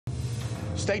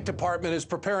State Department is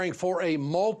preparing for a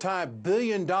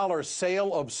multi-billion-dollar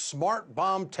sale of smart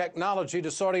bomb technology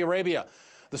to Saudi Arabia.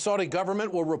 The Saudi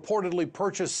government will reportedly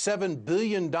purchase $7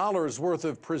 billion worth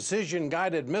of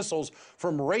precision-guided missiles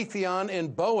from Raytheon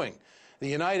and Boeing. The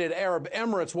United Arab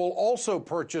Emirates will also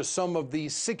purchase some of the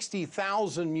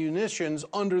 60,000 munitions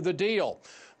under the deal.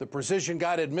 The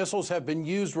precision-guided missiles have been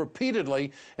used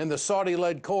repeatedly in the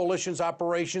Saudi-led coalition's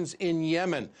operations in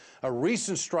Yemen. A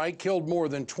recent strike killed more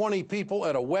than 20 people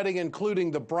at a wedding, including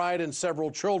the bride and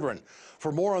several children.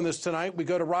 For more on this tonight, we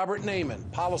go to Robert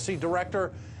Naiman, Policy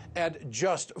Director at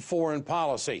Just Foreign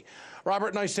Policy.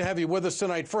 Robert, nice to have you with us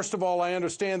tonight. First of all, I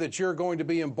understand that you're going to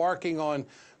be embarking on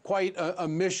quite a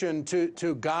mission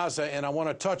to Gaza, and I want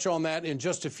to touch on that in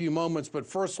just a few moments. But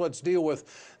first, let's deal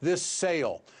with this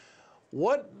sale.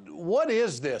 What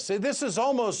is this? This is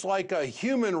almost like a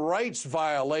human rights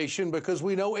violation because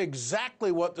we know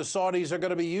exactly what the Saudis are going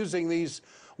to be using these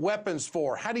weapons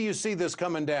for. How do you see this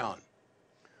coming down?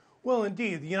 Well,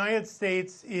 indeed, the United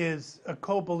States is a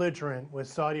co-belligerent with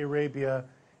Saudi Arabia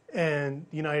and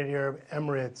the United Arab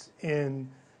Emirates in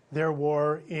their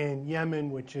war in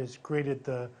Yemen, which has created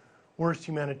the worst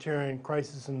humanitarian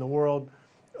crisis in the world,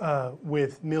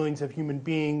 with millions of human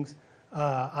beings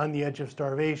on the edge of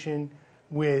starvation,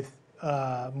 with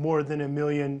more than 1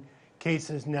 million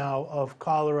cases now of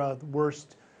cholera, the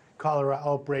worst cholera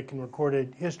outbreak in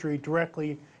recorded history,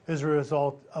 directly as a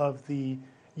result of the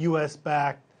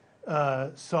U.S.-backed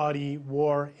Saudi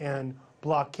war and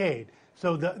blockade.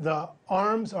 So the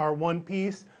arms are one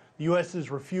piece. The U.S. is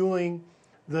refueling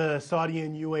the Saudi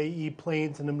and UAE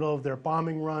planes in the middle of their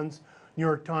bombing runs. New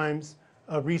York Times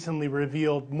recently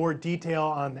revealed more detail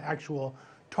on the actual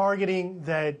targeting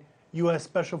that U.S.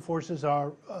 Special Forces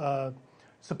are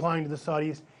supplying to the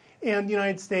Saudis. And the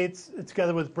United States,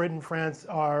 together with Britain and France,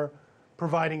 are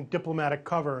providing diplomatic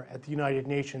cover at the United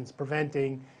Nations,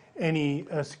 preventing any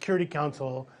Security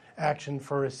Council action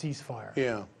for a ceasefire.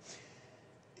 Yeah.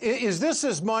 Is this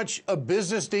as much a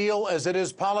business deal as it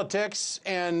is politics?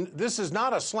 And this is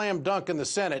not a slam dunk in the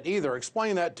Senate either.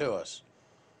 Explain that to us.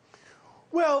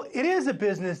 Well, it is a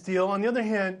business deal. On the other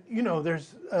hand, you know,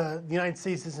 there's the United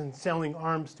States isn't selling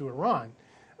arms to Iran,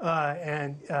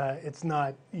 and it's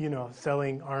not, you know,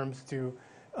 selling arms to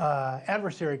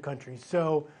adversary countries.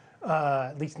 So,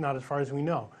 at least not as far as we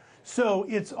know. So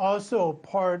it's also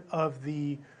part of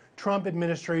the Trump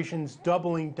administration's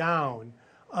doubling down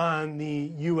on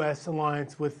the U.S.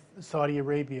 alliance with Saudi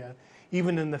Arabia,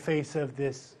 even in the face of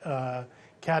this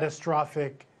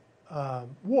catastrophic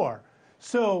war.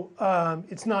 So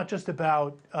it's not just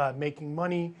about making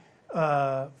money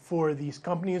for these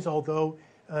companies, although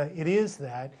it is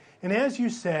that. And as you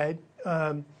said,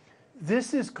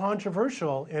 this is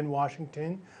controversial in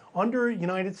Washington. Under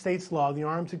United States law, the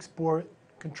Arms Export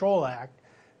Control Act,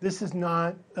 this is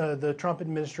not the Trump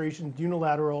administration's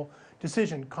unilateral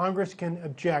decision. Congress can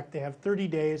object. They have 30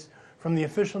 days from the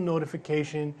official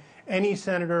notification. Any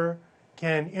senator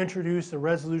can introduce a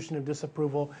resolution of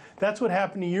disapproval. That's what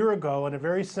happened a year ago in a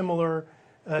very similar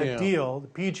deal, the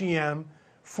PGM.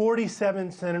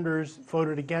 47 senators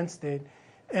voted against it.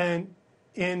 And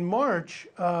in March,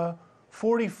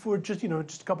 44, just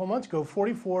a couple months ago,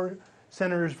 44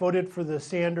 senators voted for the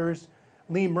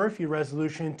Sanders-Lee Murphy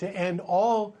resolution to end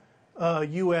all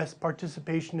U.S.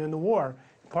 participation in the war,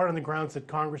 part on the grounds that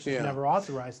Congress has never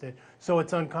authorized it, so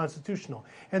it's unconstitutional.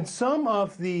 And some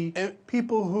of the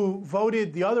people who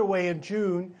voted the other way in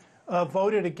June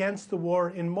voted against the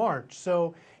war in March.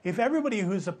 So if everybody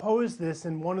who's opposed this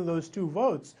in one of those two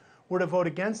votes were to vote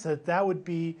against it, that would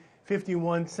be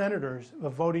 51 senators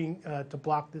voting to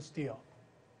block this deal.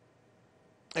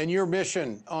 And your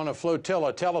mission on a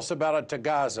flotilla, tell us about it to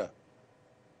Gaza.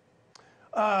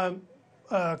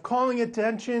 Calling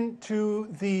attention to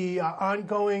the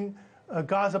ongoing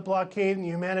Gaza blockade and the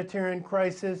humanitarian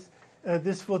crisis.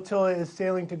 This flotilla is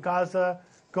sailing to Gaza,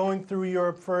 going through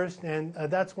Europe first, and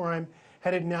that's where I'm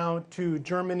headed now to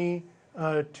Germany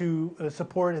to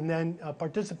support and then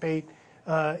participate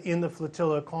in the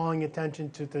flotilla, calling attention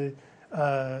to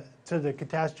the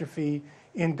catastrophe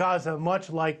in Gaza, much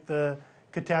like the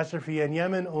catastrophe in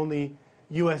Yemen, only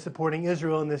U.S. supporting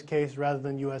Israel in this case rather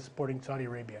than U.S. supporting Saudi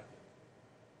Arabia.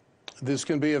 This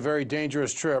can be a very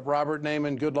dangerous trip. Robert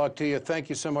Naiman, good luck to you. Thank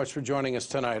you so much for joining us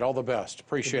tonight. All the best.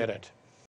 Appreciate it.